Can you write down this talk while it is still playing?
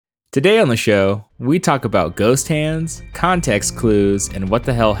Today on the show, we talk about ghost hands, context clues, and what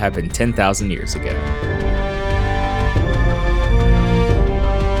the hell happened 10,000 years ago.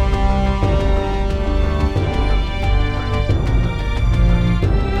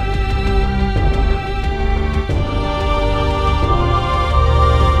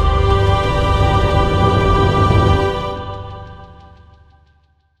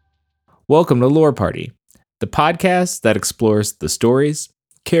 Welcome to Lore Party, the podcast that explores the stories,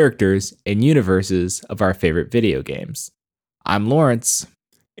 characters, and universes of our favorite video games. I'm Lawrence.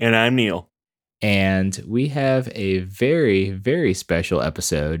 And I'm Neil. And we have a very, very special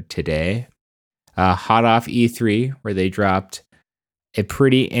episode today. Hot off E3, where they dropped a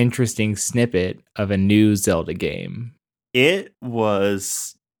pretty interesting snippet of a new Zelda game. It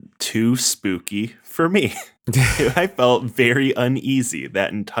was too spooky for me. I felt very uneasy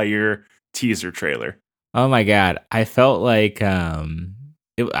that entire teaser trailer. Oh my god, I felt like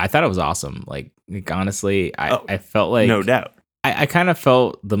I thought it was awesome. Like honestly, I felt like no doubt. I kind of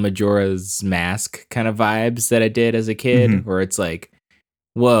felt the Majora's Mask kind of vibes that I did as a kid, where it's like,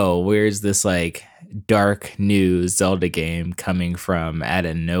 whoa, where's this like dark new Zelda game coming from out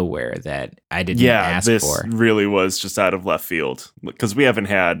of nowhere that I didn't ask this for? Really was just out of left field, because we haven't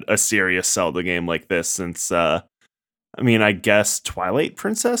had a serious Zelda game like this since I guess Twilight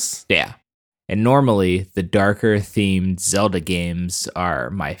Princess. Yeah. And normally, the darker themed Zelda games are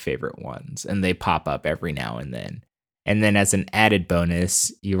my favorite ones, and they pop up every now and then. And then as an added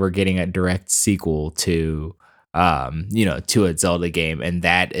bonus, you were getting a direct sequel to a Zelda game, and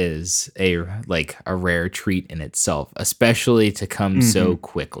that is a rare treat in itself, especially to come so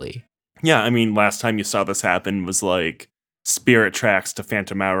quickly. Yeah, I mean, last time you saw this happen was like Spirit Tracks to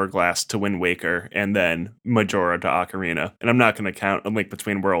Phantom Hourglass to Wind Waker, and then Majora to Ocarina. And I'm not going to count A Link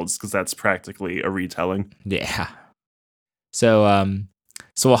Between Worlds because that's practically a retelling. Yeah. So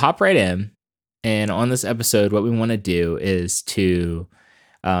we'll hop right in. And on this episode, what we want to do is to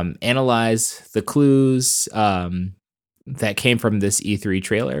analyze the clues that came from this E3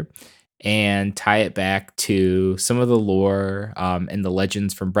 trailer and tie it back to some of the lore and the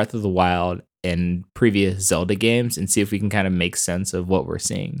legends from Breath of the Wild and previous Zelda games, and see if we can kind of make sense of what we're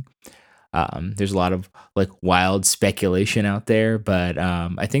seeing. There's a lot of like wild speculation out there, but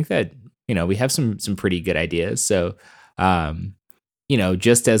I think that we have some pretty good ideas. So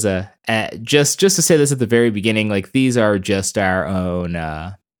just as just to say this at the very beginning, like these are just our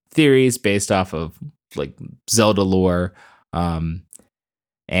own theories based off of like Zelda lore,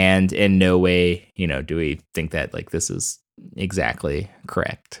 and in no way do we think that like this is exactly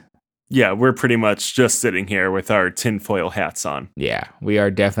correct. Yeah, we're pretty much just sitting here with our tinfoil hats on. Yeah, we are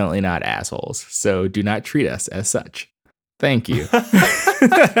definitely not assholes, so do not treat us as such. Thank you. I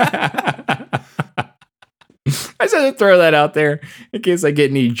just had to throw that out there in case I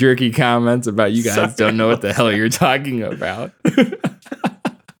get any jerky comments about you guys don't know what the hell you're talking about.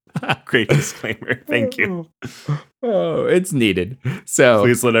 Great disclaimer. Thank you. Oh, it's needed. So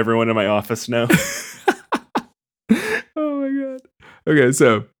please let everyone in my office know. Oh my god. Okay,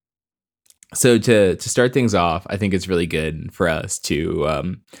 so to start things off, I think it's really good for us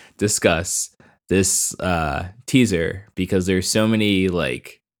to discuss this teaser, because there's so many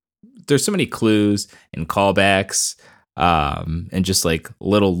clues and callbacks and just like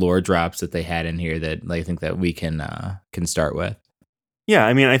little lore drops that they had in here that I think that we can start with. Yeah,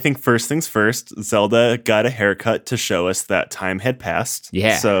 I mean, I think first things first, Zelda got a haircut to show us that time had passed.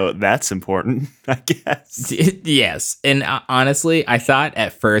 Yeah. So that's important, I guess. Yes. And honestly, I thought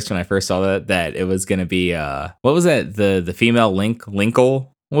at first when I first saw that it was going to be, what was that? The female Linkle?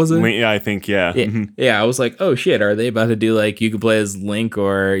 Was it? Yeah, I think, yeah. Yeah, I was like, oh shit, are they about to do like you could play as Link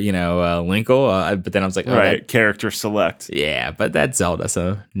or, Linkle? But then I was like, oh, right, character select. Yeah, but that's Zelda,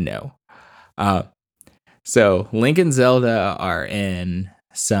 so no. So Link and Zelda are in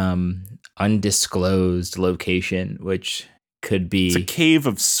some undisclosed location, which could be... It's a cave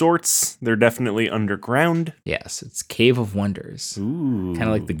of sorts. They're definitely underground. Yes, it's Cave of Wonders. Ooh. Kind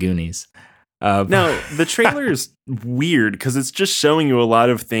of like the Goonies. Now, the trailer is weird because it's just showing you a lot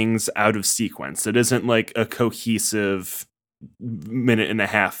of things out of sequence. It isn't like a cohesive minute and a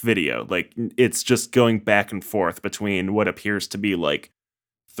half video. Like, it's just going back and forth between what appears to be like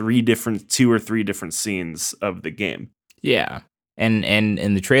two or three different scenes of the game. Yeah. And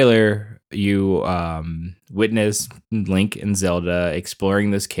in the trailer, you witness Link and Zelda exploring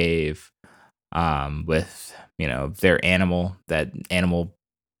this cave with, their animal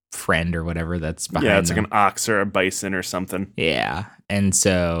friend or whatever that's behind them. Yeah, it's like an ox or a bison or something. Yeah. And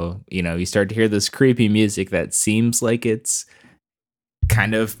so, you start to hear this creepy music that seems like it's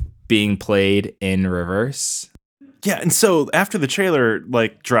kind of being played in reverse. Yeah, and so after the trailer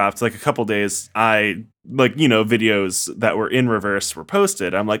like dropped, like a couple days, I like, videos that were in reverse were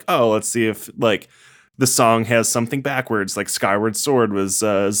posted. I'm like, oh, let's see if like the song has something backwards, like Skyward Sword was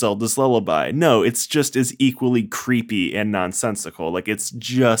Zelda's Lullaby. No, it's just as equally creepy and nonsensical. Like it's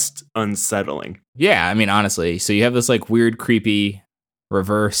just unsettling. Yeah, I mean, honestly, so you have this like weird, creepy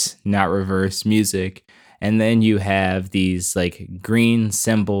reverse, not reverse music, and then you have these like green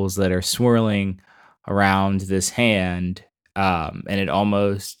symbols that are swirling around this hand, and it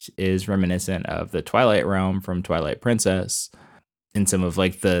almost is reminiscent of the Twilight Realm from Twilight Princess, and some of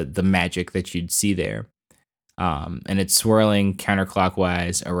like the magic that you'd see there. And it's swirling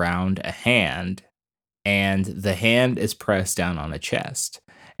counterclockwise around a hand, and the hand is pressed down on a chest.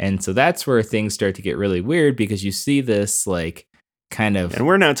 And so that's where things start to get really weird because you see this like kind of. And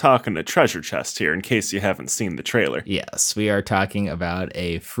we're not talking a treasure chest here in case you haven't seen the trailer. Yes, we are talking about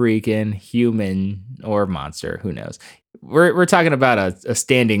a freaking human or monster, who knows. We're talking about a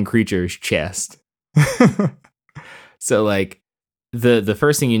standing creature's chest. So like the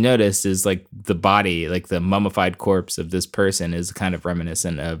first thing you notice is like the body, like the mummified corpse of this person is kind of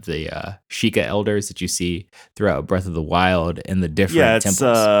reminiscent of the Sheikah elders that you see throughout Breath of the Wild and the different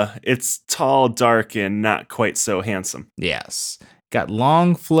temples. It's tall, dark, and not quite so handsome. Yes. Got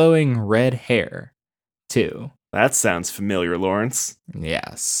long flowing red hair too. That sounds familiar, Lawrence.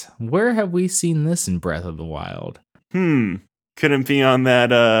 Yes. Where have we seen this in Breath of the Wild? Couldn't be on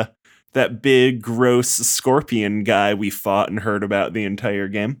that big, gross scorpion guy we fought and heard about the entire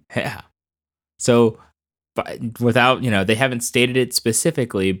game. Yeah. So, but without, they haven't stated it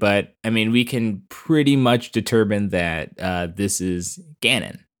specifically, but I mean, we can pretty much determine that this is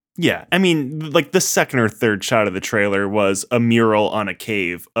Ganon. Yeah, I mean, like the second or third shot of the trailer was a mural on a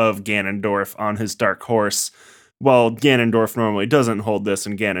cave of Ganondorf on his dark horse. While Ganondorf normally doesn't hold this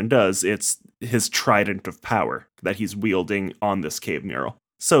and Ganon does, it's his trident of power that he's wielding on this cave mural.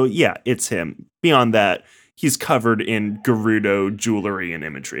 So yeah, it's him. Beyond that, he's covered in Gerudo jewelry and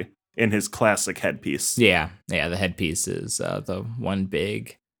imagery in his classic headpiece. Yeah, the headpiece is the one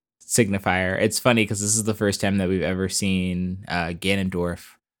big signifier. It's funny because this is the first time that we've ever seen Ganondorf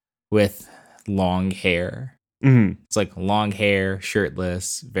with long hair. Mm-hmm. It's like long hair,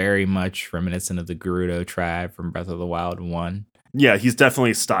 shirtless, very much reminiscent of the Gerudo tribe from Breath of the Wild 1. Yeah, he's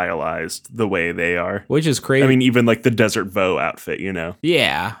definitely stylized the way they are. Which is crazy. I mean, even like the Desert Bow outfit,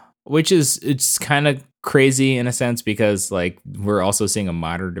 Yeah, it's kind of crazy in a sense because like we're also seeing a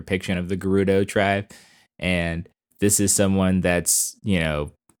modern depiction of the Gerudo tribe. And this is someone that's,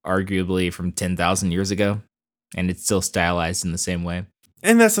 arguably from 10,000 years ago. And it's still stylized in the same way.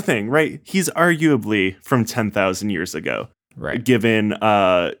 And that's the thing, right? He's arguably from 10,000 years ago. Right. Given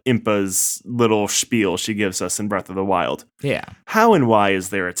Impa's little spiel she gives us in Breath of the Wild. Yeah. How and why is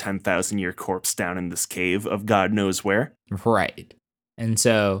there a 10,000-year corpse down in this cave of God knows where? Right. And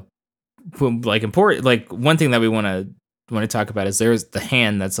so, like, important, like, one thing that we want to talk about is there's the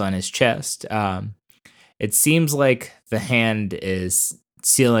hand that's on his chest. It seems like the hand is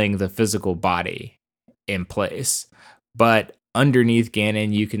sealing the physical body in place, but underneath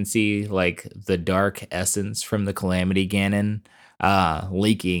Ganon, you can see like the dark essence from the Calamity Ganon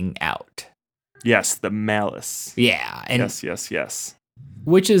leaking out. Yes, the malice. Yeah. And yes.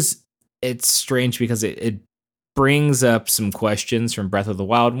 Which is, it's strange because it brings up some questions from Breath of the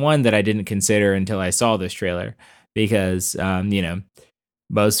Wild 1 that I didn't consider until I saw this trailer. Because,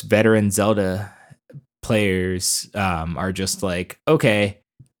 most veteran Zelda players are just like, okay,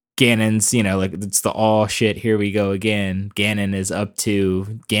 Ganon's, like it's the all shit, here we go again. Ganon is up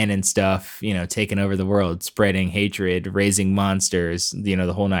to Ganon stuff, taking over the world, spreading hatred, raising monsters, the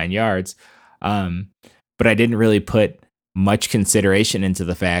whole 9 yards. But I didn't really put much consideration into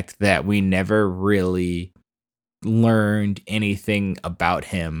the fact that we never really learned anything about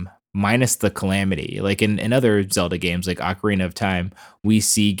him, minus the Calamity. Like in other Zelda games, like Ocarina of Time, we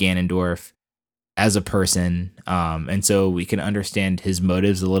see Ganondorf as a person, and so we can understand his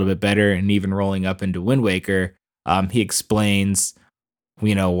motives a little bit better. And even rolling up into Wind Waker, he explains,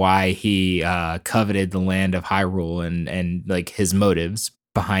 why he coveted the land of Hyrule and like his motives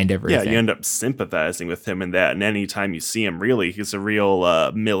behind everything. Yeah, you end up sympathizing with him in that. And anytime you see him, really, he's a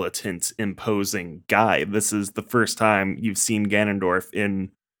real militant, imposing guy. This is the first time you've seen Ganondorf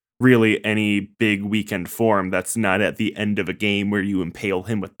in really any big weekend form that's not at the end of a game where you impale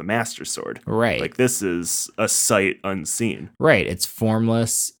him with the Master Sword. Right. Like, this is a sight unseen. Right. It's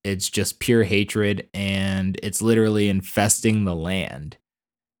formless. It's just pure hatred, and it's literally infesting the land.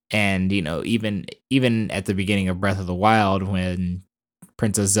 And, even at the beginning of Breath of the Wild, when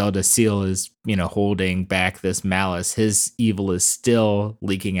Princess Zelda Seal is, holding back this malice, his evil is still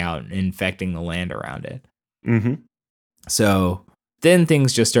leaking out and infecting the land around it. Mm-hmm. So then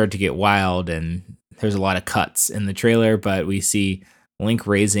things just start to get wild, and there's a lot of cuts in the trailer, but we see Link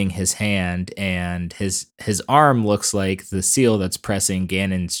raising his hand, and his arm looks like the seal that's pressing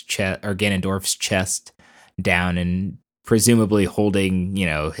Ganon's chest or Ganondorf's chest down and presumably holding,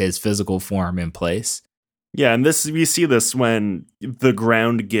 his physical form in place. Yeah, and this we see this when the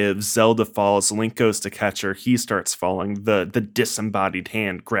ground gives, Zelda falls, Link goes to catch her, he starts falling, the disembodied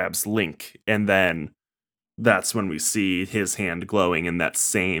hand grabs Link, and then that's when we see his hand glowing in that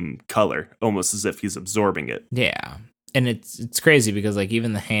same color, almost as if he's absorbing it. Yeah. And it's crazy because like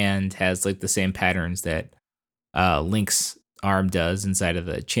even the hand has like the same patterns that Link's arm does inside of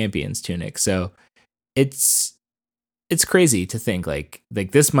the champion's tunic. So it's it's crazy to think like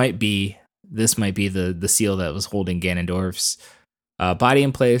this might be the seal that was holding Ganondorf's body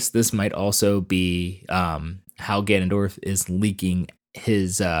in place. This might also be how Ganondorf is leaking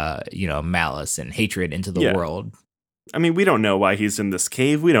his malice and hatred into the Yeah. world. I mean, we don't know why he's in this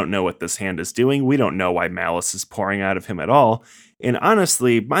cave. We don't know what this hand is doing. We don't know why malice is pouring out of him at all. And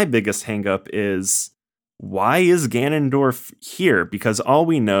honestly, my biggest hangup is why is Ganondorf here? Because all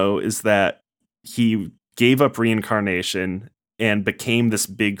we know is that he gave up reincarnation and became this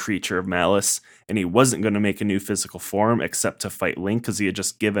big creature of malice, and he wasn't going to make a new physical form except to fight Link because he had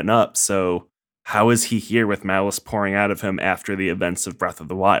just given up. So, how is he here with malice pouring out of him after the events of Breath of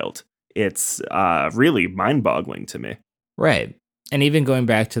the Wild? It's really mind-boggling to me. Right. And even going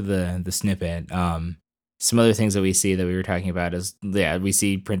back to the snippet, some other things that we see that we were talking about is we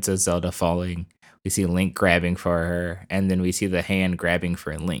see Princess Zelda falling, we see Link grabbing for her, and then we see the hand grabbing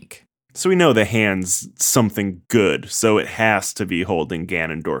for Link. So we know the hand's something good, so it has to be holding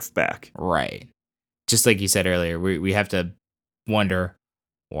Ganondorf back. Right. Just like you said earlier, we have to wonder,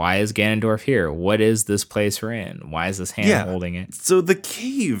 why is Ganondorf here? What is this place we're in? Why is this hand Yeah. holding it? So the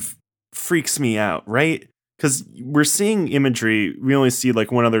cave freaks me out, right? Because we're seeing imagery. We only see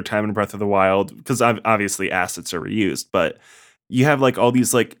like one other time in Breath of the Wild, because obviously assets are reused, but you have like all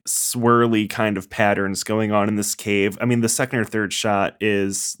these like swirly kind of patterns going on in this cave. I mean, the second or third shot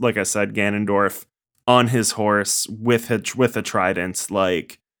is, like I said, Ganondorf on his horse with a trident.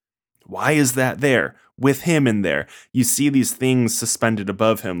 Like, why is that there? With him in there, you see these things suspended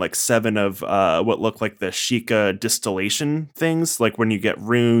above him, like 7 of what look like the Sheikah distillation things, like when you get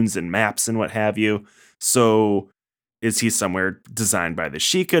runes and maps and what have you. So, is he somewhere designed by the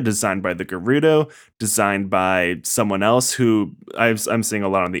Sheikah, designed by the Gerudo, designed by someone else who I'm seeing a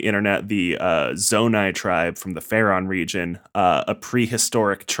lot on the internet, the Zonai tribe from the Faron region, a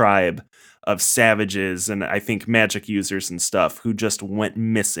prehistoric tribe of savages and I think magic users and stuff who just went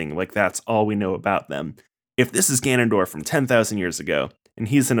missing. Like, that's all we know about them. If this is Ganondorf from 10,000 years ago and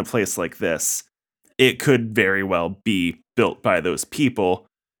he's in a place like this, it could very well be built by those people.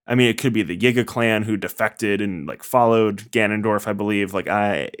 I mean, it could be the Yiga clan who defected and like followed Ganondorf, I believe. Like,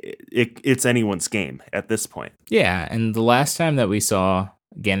 it's anyone's game at this point. Yeah, and the last time that we saw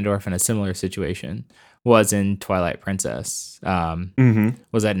Ganondorf in a similar situation was in Twilight Princess.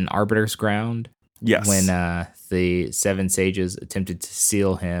 Was that in Arbiter's Ground? Yes. When the 7 sages attempted to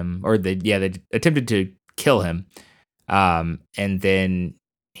seal him, or they attempted to kill him, and then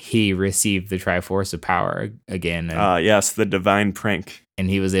he received the Triforce of Power again. Yes, the divine prank. And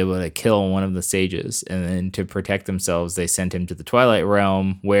he was able to kill one of the sages. And then to protect themselves, they sent him to the Twilight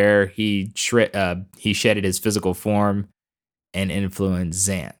Realm, where he shedded his physical form and influenced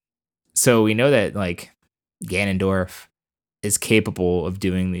Zant. So we know that like Ganondorf is capable of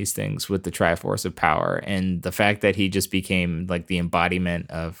doing these things with the Triforce of Power, and the fact that he just became like the embodiment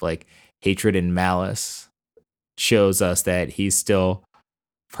of like hatred and malice shows us that he's still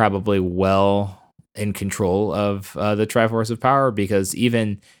probably well in control of the Triforce of Power, because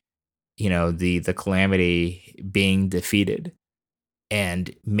even the Calamity being defeated,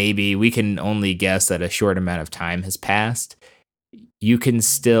 and maybe we can only guess that a short amount of time has passed, you can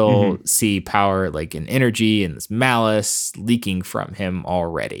still see power like in energy and this malice leaking from him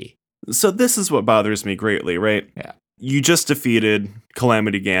already. So this is what bothers me greatly, right? Yeah. You just defeated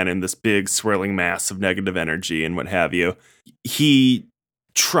Calamity Ganon, this big swirling mass of negative energy and what have you. He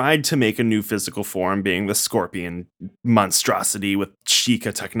tried to make a new physical form, being the scorpion monstrosity with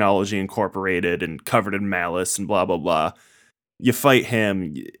Sheikah technology incorporated and covered in malice and blah, blah, blah. You fight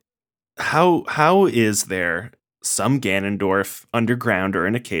him. How is there some Ganondorf underground or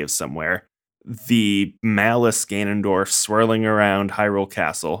in a cave somewhere, the malice Ganondorf swirling around Hyrule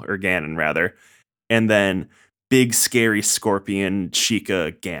Castle, or Ganon rather, and then big scary scorpion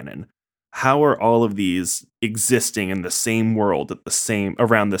Sheikah Ganon? How are all of these existing in the same world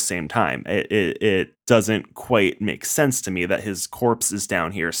around the same time? It doesn't quite make sense to me that his corpse is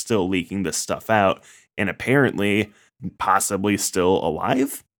down here still leaking this stuff out, and apparently possibly still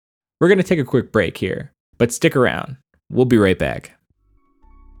alive. We're going to take a quick break here, but stick around. We'll be right back.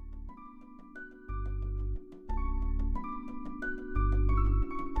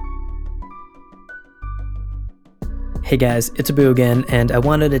 Hey guys, it's Abu again, and I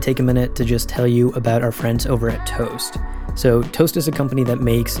wanted to take a minute to just tell you about our friends over at Toast. So Toast is a company that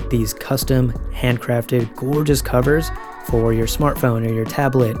makes these custom, handcrafted, gorgeous covers for your smartphone or your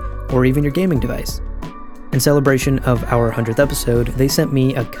tablet or even your gaming device. In celebration of our 100th episode, they sent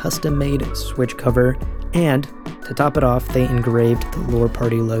me a custom-made Switch cover, and to top it off, they engraved the Lore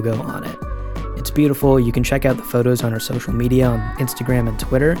Party logo on it. It's beautiful. You can check out the photos on our social media on Instagram and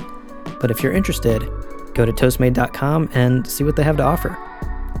Twitter, but if you're interested, go to toastmade.com and see what they have to offer.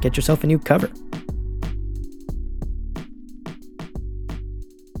 Get yourself a new cover.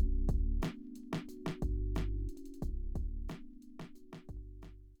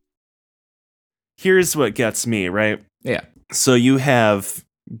 Here's what gets me, right? Yeah. So you have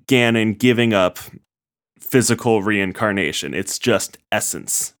Ganon giving up physical reincarnation. It's just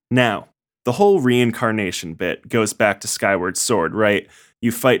essence. Now, the whole reincarnation bit goes back to Skyward Sword, right?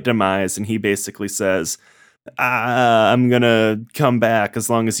 You fight Demise, and he basically says, I'm going to come back as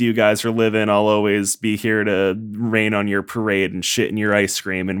long as you guys are living. I'll always be here to rain on your parade and shit in your ice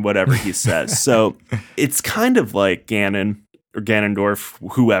cream and whatever he says. So it's kind of like Ganon or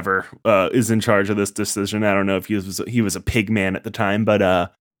Ganondorf, whoever is in charge of this decision. I don't know if he was a pig man at the time,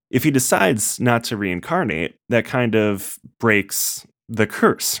 but if he decides not to reincarnate, that kind of breaks the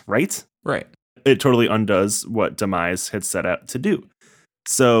curse, right? Right. It totally undoes what Demise had set out to do.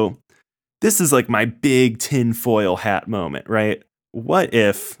 So this is like my big tinfoil hat moment, right? What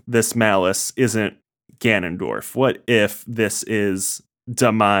if this malice isn't Ganondorf? What if this is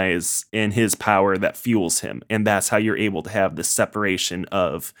Demise and his power that fuels him? And that's how you're able to have the separation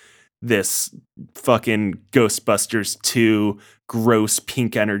of this fucking Ghostbusters 2 gross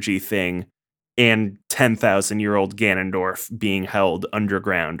pink energy thing and 10,000-year-old Ganondorf being held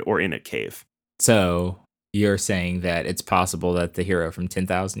underground or in a cave. So you're saying that it's possible that the hero from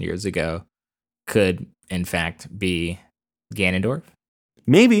 10,000 years ago could, in fact, be Ganondorf?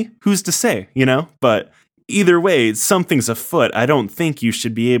 Maybe. Who's to say, you know? But either way, something's afoot. I don't think you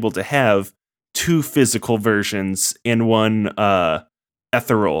should be able to have two physical versions and one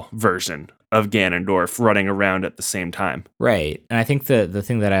ethereal version of Ganondorf running around at the same time. Right. And I think the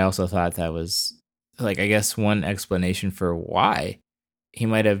thing that I also thought that was, like, I guess one explanation for why he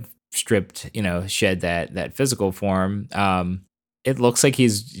might have shed that physical form. It looks like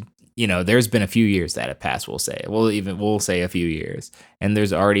he's, there's been a few years that have passed, we'll say a few years, and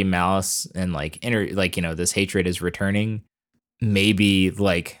there's already malice and this hatred is returning. Maybe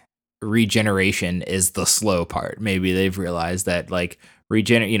like regeneration is the slow part. Maybe they've realized that like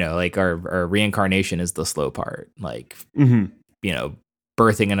our reincarnation is the slow part. Like,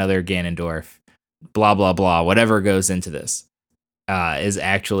 birthing another Ganondorf, blah, blah, blah, whatever goes into this. Is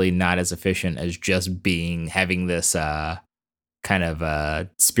actually not as efficient as just having this kind of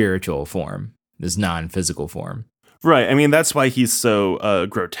spiritual form, this non-physical form. Right. I mean, that's why he's so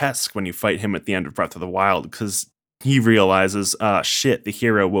grotesque when you fight him at the end of Breath of the Wild, because he realizes, shit, the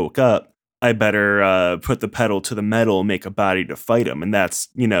hero woke up. I better put the pedal to the metal, make a body to fight him. And that's,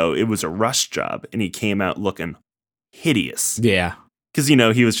 it was a rush job, and he came out looking hideous. Yeah. Because,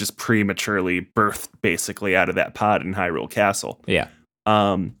 he was just prematurely birthed basically out of that pod in Hyrule Castle. Yeah.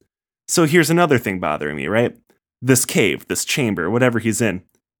 So here's another thing bothering me, right? This cave, this chamber, whatever he's in.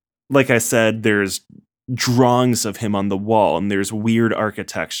 Like I said, there's drawings of him on the wall, and there's weird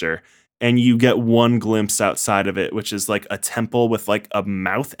architecture. And you get one glimpse outside of it, which is like a temple with like a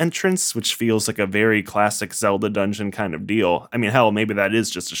mouth entrance, which feels like a very classic Zelda dungeon kind of deal. I mean, hell, maybe that is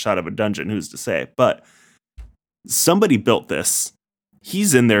just a shot of a dungeon, who's to say? But somebody built this.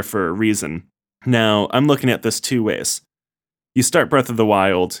 He's in there for a reason. Now, I'm looking at this two ways. You start Breath of the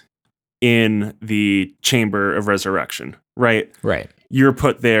Wild in the Chamber of Resurrection, right? Right. You're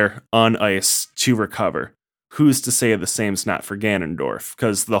put there on ice to recover. Who's to say the same's not for Ganondorf?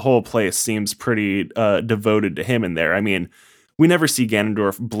 Because the whole place seems pretty devoted to him in there. I mean, we never see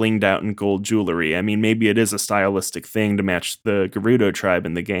Ganondorf blinged out in gold jewelry. I mean, maybe it is a stylistic thing to match the Gerudo tribe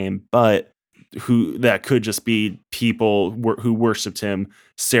in the game, but that could just be people who worshipped him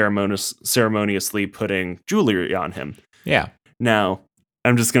ceremoniously putting jewelry on him. Yeah. Now,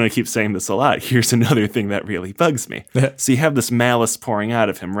 I'm just going to keep saying this a lot. Here's another thing that really bugs me. So you have this malice pouring out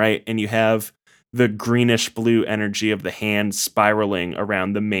of him, right? And you have the greenish blue energy of the hand spiraling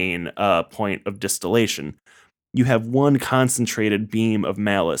around the main point of distillation. You have one concentrated beam of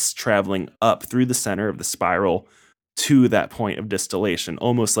malice traveling up through the center of the spiral to that point of distillation,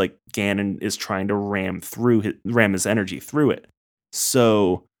 almost like Ganon is trying to ram his energy through it.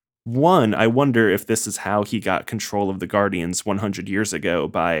 So, one, I wonder if this is how he got control of the Guardians 100 years ago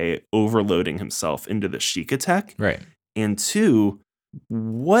by overloading himself into the Sheikah tech. Right. And two,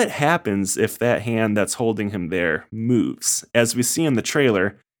 what happens if that hand that's holding him there moves? As we see in the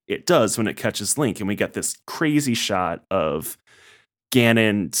trailer, it does when it catches Link, and we get this crazy shot of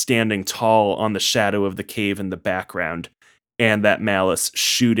Ganon standing tall on the shadow of the cave in the background, and that Malice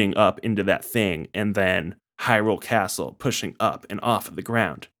shooting up into that thing, and then Hyrule Castle pushing up and off of the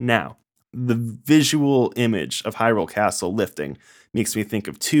ground. Now, the visual image of Hyrule Castle lifting makes me think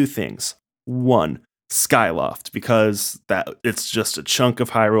of two things. One, Skyloft, because that it's just a chunk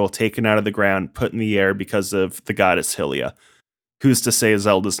of Hyrule taken out of the ground, put in the air because of the goddess Hylia. Who's to say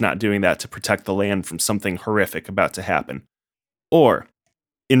Zelda's not doing that to protect the land from something horrific about to happen? Or,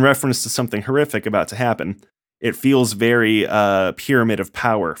 in reference to something horrific about to happen, it feels very Pyramid of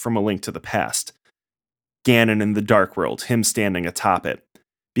Power from A Link to the Past. Ganon in the Dark World, him standing atop it.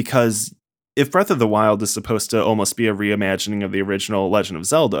 Because if Breath of the Wild is supposed to almost be a reimagining of the original Legend of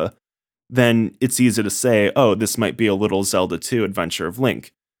Zelda, then it's easy to say, oh, this might be a little Zelda 2 Adventure of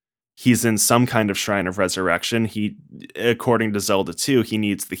Link. He's in some kind of Shrine of Resurrection. According to Zelda 2, he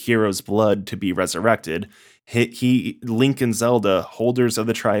needs the hero's blood to be resurrected. Link and Zelda, holders of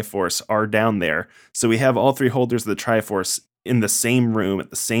the Triforce, are down there. So we have all three holders of the Triforce in the same room at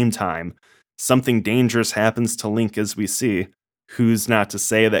the same time. Something dangerous happens to Link as we see. Who's not to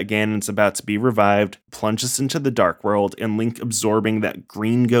say that Ganon's about to be revived, plunges into the Dark World, and Link absorbing that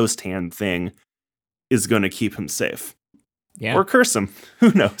green ghost hand thing is going to keep him safe. Yeah. Or curse him.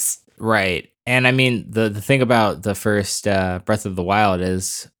 Who knows? Right. And I mean, the thing about the first Breath of the Wild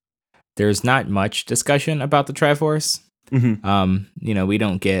is there's not much discussion about the Triforce. Mm-hmm. We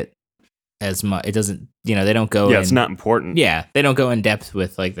don't get as much. It doesn't, they don't go. Yeah, it's not important. Yeah, they don't go in depth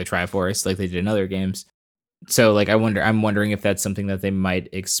with like the Triforce like they did in other games. So like I'm wondering if that's something that they might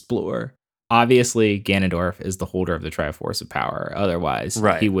explore. Obviously, Ganondorf is the holder of the Triforce of Power. Otherwise,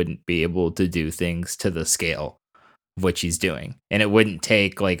 Right. He wouldn't be able to do things to the scale of which he's doing. And it wouldn't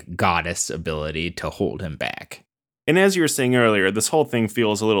take like goddess ability to hold him back. And as you were saying earlier, this whole thing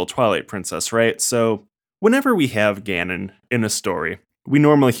feels a little Twilight Princess, right? So whenever we have Ganon in a story, we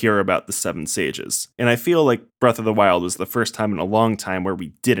normally hear about the Seven Sages. And I feel like Breath of the Wild was the first time in a long time where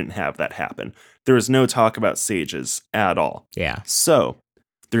we didn't have that happen. There was no talk about sages at all. Yeah. So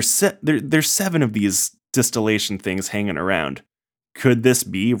there's 7 of these distillation things hanging around. Could this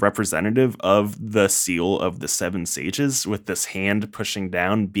be representative of the seal of the 7 sages, with this hand pushing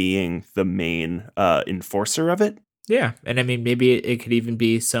down being the main enforcer of it? Yeah. And I mean, maybe it could even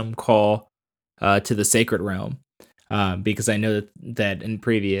be some call to the Sacred Realm. Because I know that in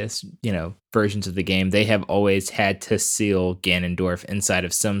previous, versions of the game, they have always had to seal Ganondorf inside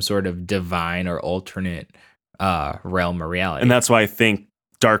of some sort of divine or alternate realm or reality. And that's why I think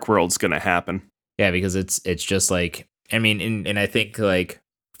Dark World's going to happen. Yeah, because it's just like, I mean, and I think like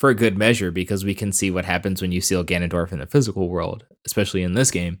for a good measure, because we can see what happens when you seal Ganondorf in the physical world, especially in this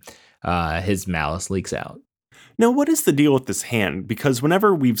game, his malice leaks out. Now, what is the deal with this hand? Because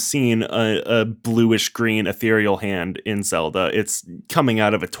whenever we've seen a bluish-green ethereal hand in Zelda, it's coming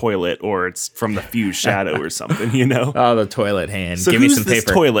out of a toilet or it's from the Fused Shadow or something, Oh, the toilet hand. So Give me some this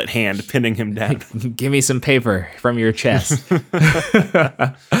paper. Toilet hand pinning him down? Give me some paper from your chest.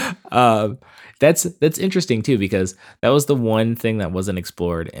 That's interesting, too, because that was the one thing that wasn't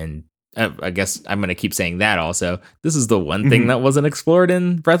explored and I guess I'm going to keep saying that also. This is the one thing that wasn't explored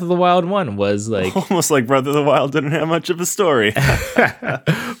in Breath of the Wild 1 was like... Almost like Breath of the Wild didn't have much of a story.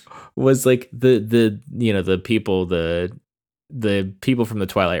 Was like the people, the people from the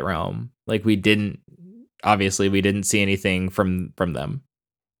Twilight Realm. Like we didn't see anything from them.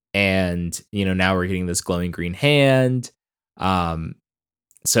 And, now we're getting this glowing green hand.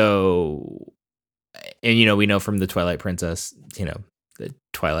 So, and, we know from the Twilight Princess, the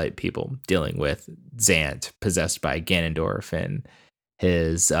Twilight people dealing with Zant possessed by Ganondorf and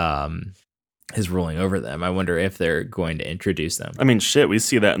his ruling over them. I wonder if they're going to introduce them. I mean, shit, we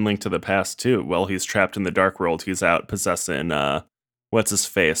see that in Link to the Past too. While he's trapped in the Dark World, he's out possessing what's his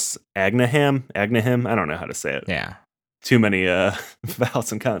face? Agnaham? I don't know how to say it. Yeah. Too many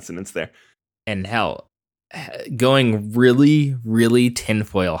vowels and consonants there. And hell, going really, really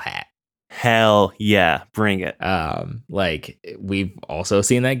tinfoil hat. Hell yeah, bring it. Like we've also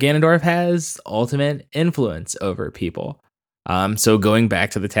seen that Ganondorf has ultimate influence over people. So going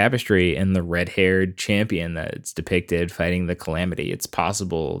back to the tapestry and the red-haired champion that's depicted fighting the Calamity, it's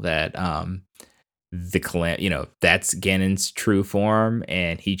possible that that's Ganon's true form,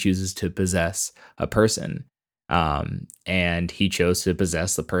 and he chooses to possess a person. And he chose to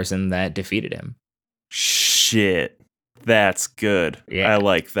possess the person that defeated him. Shit. That's good. Yeah. I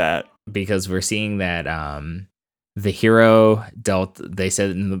like that. Because we're seeing that the hero dealt, they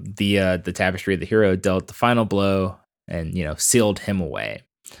said in the tapestry, the hero dealt the final blow and, sealed him away.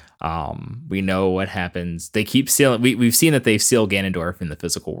 We know what happens. They keep sealing. We've seen that they've sealed Ganondorf in the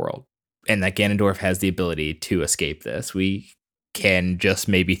physical world, and that Ganondorf has the ability to escape this. We can just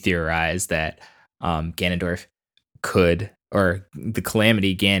maybe theorize that Ganondorf could, or the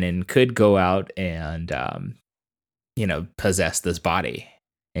Calamity Ganon could go out and, possess this body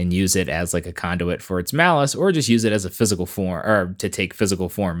and use it as like a conduit for its malice, or just use it as a physical form, or to take physical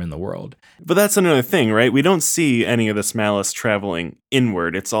form in the world. But that's another thing, right? We don't see any of this malice traveling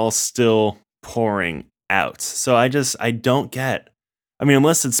inward. It's all still pouring out. So I don't get,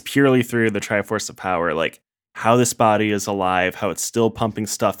 unless it's purely through the Triforce of Power, like how this body is alive, how it's still pumping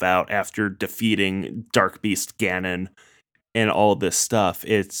stuff out after defeating Dark Beast Ganon and all this stuff.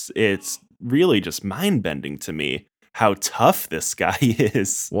 It's really just mind-bending to me how tough this guy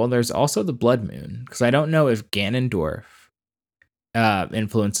is. Well, there's also the Blood Moon, because I don't know if Ganondorf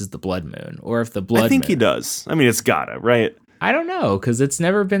influences the Blood Moon, or if the Blood I think Moon, he does. It's gotta, right? I don't know, because it's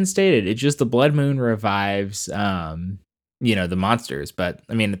never been stated. It's just the Blood Moon revives, the monsters. But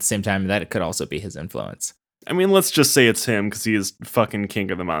at the same time, that could also be his influence. Let's just say it's him, because he is fucking king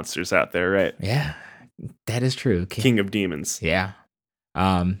of the monsters out there, right? Yeah, that is true. King of demons. Yeah.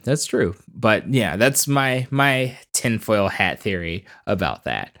 That's true. But yeah, that's my tinfoil hat theory about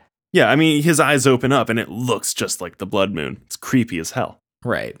that. Yeah, his eyes open up and it looks just like the Blood Moon. It's creepy as hell.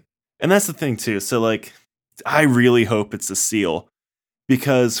 Right. And that's the thing too. So like, I really hope it's a seal,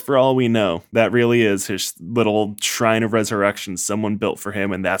 because for all we know, that really is his little shrine of resurrection someone built for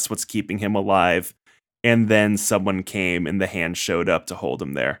him, and that's what's keeping him alive. And then someone came and the hand showed up to hold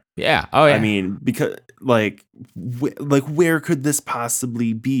him there. Yeah. Oh yeah. Because where could this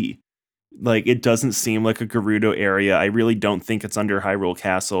possibly be? Like, it doesn't seem like a Gerudo area. I really don't think it's under Hyrule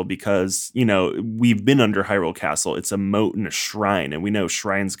Castle, because, we've been under Hyrule Castle. It's a moat and a shrine, and we know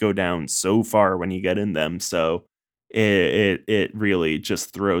shrines go down so far when you get in them. So it really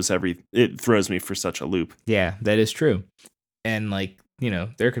just throws me for such a loop. Yeah, that is true. And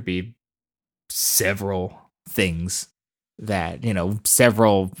there could be several things that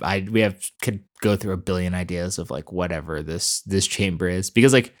could go through a billion ideas of like whatever this chamber is,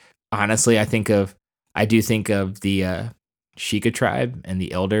 because honestly I do think of the Sheikah tribe and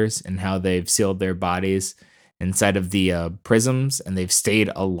the elders, and how they've sealed their bodies inside of the prisms, and they've stayed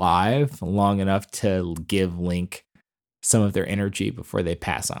alive long enough to give Link some of their energy before they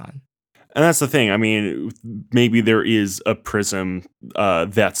pass on. And that's the thing. Maybe there is a prism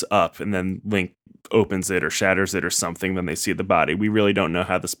that's up, and then Link opens it or shatters it or something, then they see the body. We really don't know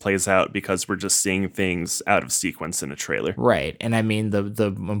how this plays out, because we're just seeing things out of sequence in a trailer. Right. And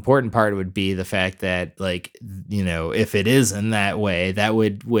the important part would be the fact that, if it is in that way, that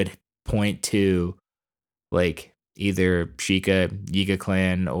would point to either Sheikah, Yiga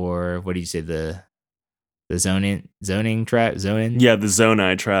clan, or what do you say, the zoning tribe? Yeah, the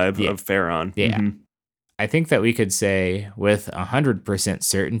Zonai tribe Yeah. of Faron. Yeah. Mm-hmm. I think that we could say with 100%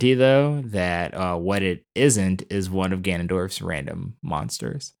 certainty, though, that what it isn't is one of Ganondorf's random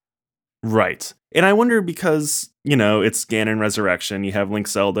monsters. Right. And I wonder, because, it's Ganon Resurrection, you have Link,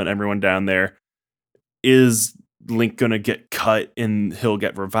 Zelda, and everyone down there. Is Link going to get cut and he'll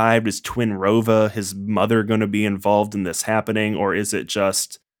get revived? Is Twin Rova, his mother, going to be involved in this happening? Or is it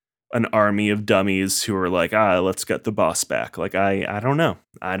just an army of dummies who are like, let's get the boss back? I don't know.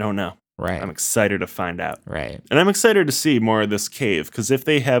 Right. I'm excited to find out. Right. And I'm excited to see more of this cave, because if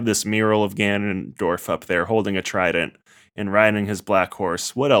they have this mural of Ganondorf up there holding a trident and riding his black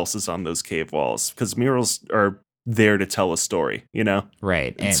horse, what else is on those cave walls? Because murals are there to tell a story,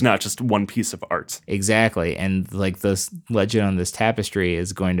 Right. It's not just one piece of art. Exactly. And this legend on this tapestry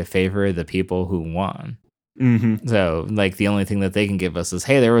is going to favor the people who won. Mm-hmm. So the only thing that they can give us is,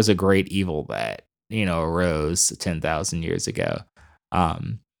 hey, there was a great evil that, arose 10,000 years ago.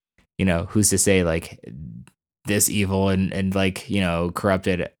 Who's to say this evil and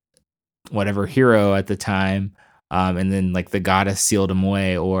corrupted whatever hero at the time, and then the goddess sealed him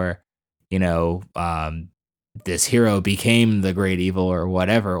away, or this hero became the great evil or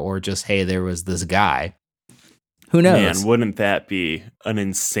whatever, or just, hey, there was this guy. Who knows? Man, wouldn't that be an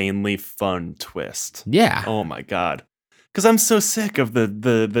insanely fun twist? Yeah. Oh my god. Because I'm so sick of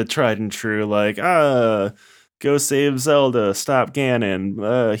the tried and true, go save Zelda, stop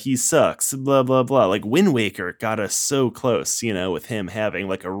Ganon, he sucks, blah, blah, blah. Wind Waker got us so close, with him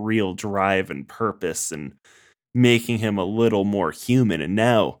having a real drive and purpose and making him a little more human. And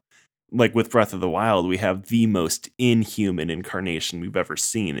now like with Breath of the Wild, we have the most inhuman incarnation we've ever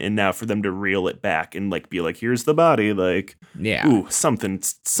seen. And now for them to reel it back and like be like, here's the body, like, Yeah. ooh, something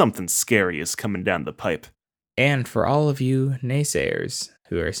scary is coming down the pipe. And for all of you naysayers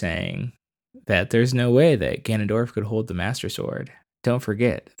who are saying that there's no way that Ganondorf could hold the Master Sword, don't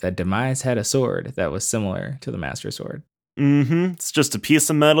forget that Demise had a sword that was similar to the Master Sword. It's just a piece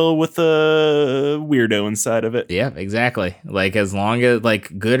of metal with a weirdo inside of it. Yep, exactly. Like, as long as,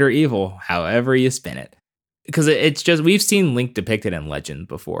 like, good or evil, however you spin it. Because it's just, we've seen Link depicted in Legend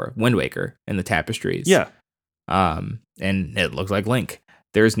before, Wind Waker in the tapestries. Yeah. And it looks like Link.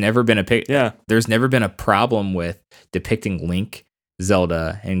 There's never been there's never been a problem with depicting Link,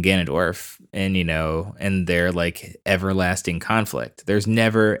 Zelda, and Ganondorf and, you know, and their like everlasting conflict. There's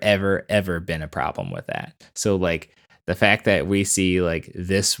never, ever been a problem with that. So like, the fact that we see like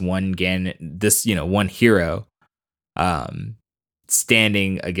this one one hero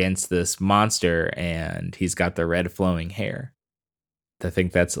standing against this monster and he's got the red flowing hair. I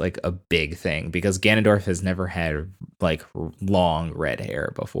think that's like a big thing because Ganondorf has never had like long red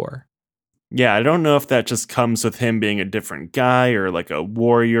hair before. Yeah, I don't know if that just comes with him being a different guy or like a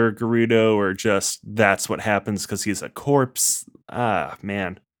warrior Gerudo or just that's what happens because he's a corpse. Ah,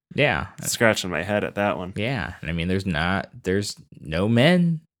 man. Yeah. Scratching my head at that one. Yeah. And I mean, there's no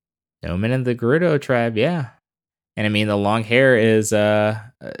men in the Gerudo tribe. Yeah. And I mean, the long hair is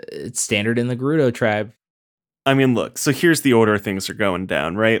it's standard in the Gerudo tribe. I mean, look, so here's the order things are going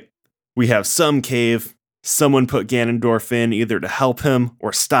down, right? We have some cave, someone put Ganondorf in either to help him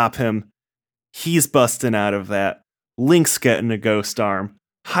or stop him. He's busting out of that. Link's getting a ghost arm.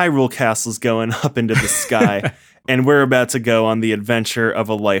 Hyrule Castle's going up into the sky. And we're about to go on the adventure of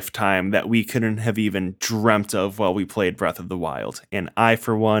a lifetime that we couldn't have even dreamt of while we played Breath of the Wild. And I,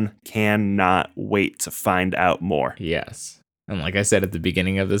 for one, cannot wait to find out more. Yes. And like I said at the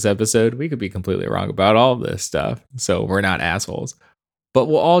beginning of this episode, we could be completely wrong about all this stuff. So we're not assholes. But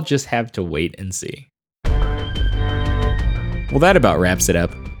we'll all just have to wait and see. Well, that about wraps it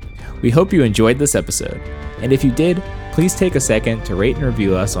up. We hope you enjoyed this episode. And if you did, please take a second to rate and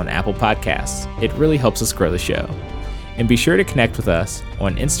review us on Apple Podcasts. It really helps us grow the show. And be sure to connect with us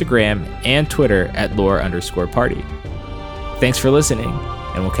on Instagram and Twitter at lore_party. Thanks for listening,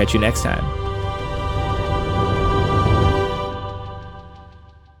 and we'll catch you next time.